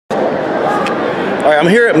All right, I'm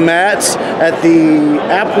here at Matt's at the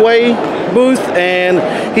APPWeigh booth, and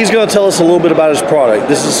he's going to tell us a little bit about his product.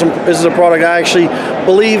 This is a product I actually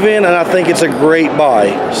believe in, and I think it's a great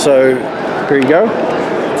buy. So here you go.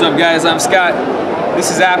 What's up, guys? I'm Scott.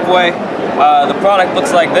 This is APPWeigh. The product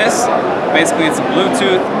looks like this. Basically, it's a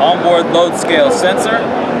Bluetooth onboard load scale sensor.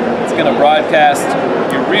 It's going to broadcast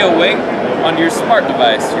your real weight onto your smart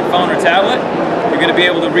device, your phone or tablet. You're going to be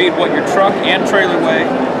able to read what your truck and trailer weigh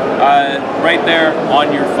right there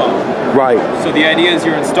on your phone. Right. So the idea is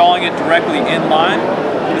you're installing it directly in line.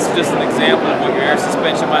 This is just an example of what your air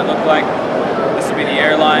suspension might look like. This would be the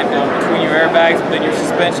air line going between your airbags within your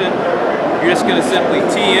suspension. You're just going to simply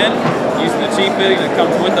tee in using the T fitting that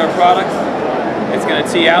comes with our product. It's going to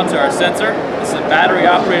tee out to our sensor. This is a battery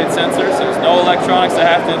operated sensor, so there's no electronics to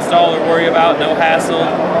have to install or worry about, no hassle,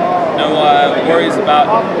 no worries about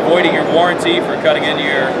voiding your warranty for cutting into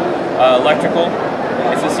your electrical.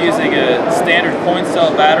 It's just using a standard coin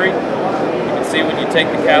cell battery. You can see when you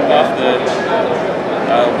take the cap off the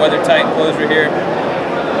weather-tight enclosure here,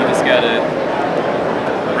 you just got a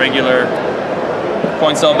regular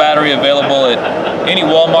coin cell battery available at any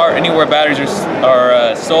Walmart, anywhere batteries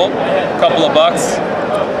are sold. A couple of bucks.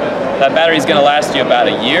 That battery is going to last you about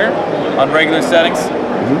a year on regular settings.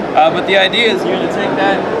 But the idea is you're going to take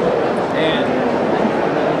that and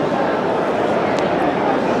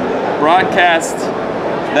broadcast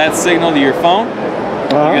that signal to your phone.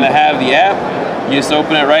 You're going to have the app. You just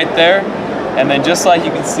open it right there, and then just like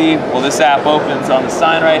you can see, well, this app opens on the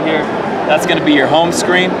sign right here. That's going to be your home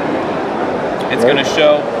screen. It's going to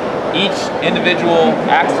show each individual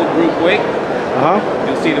axle group weight.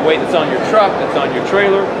 You'll see the weight that's on your truck, that's on your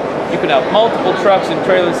trailer. You can have multiple trucks and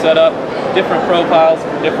trailers set up, different profiles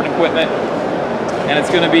for different equipment, and it's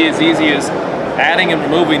going to be as easy as adding and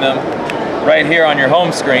removing them right here on your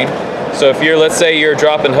home screen. So if you're, let's say you're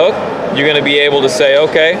dropping hook, you're going to be able to say,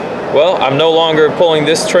 okay, well, I'm no longer pulling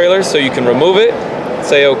this trailer, so you can remove it,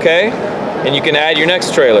 say okay, and you can add your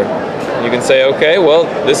next trailer. You can say, okay, well,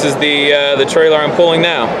 this is the trailer I'm pulling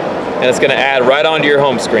now, and it's going to add right onto your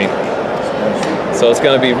home screen. So it's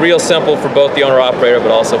going to be real simple for both the owner-operator,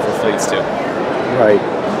 but also for fleets too. Right.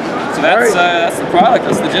 So that's the product.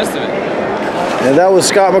 That's the gist of it. And that was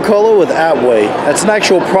Scott McCullough with APPWeigh. That's an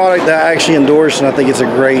actual product that I actually endorse, and I think it's a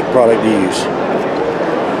great product to use.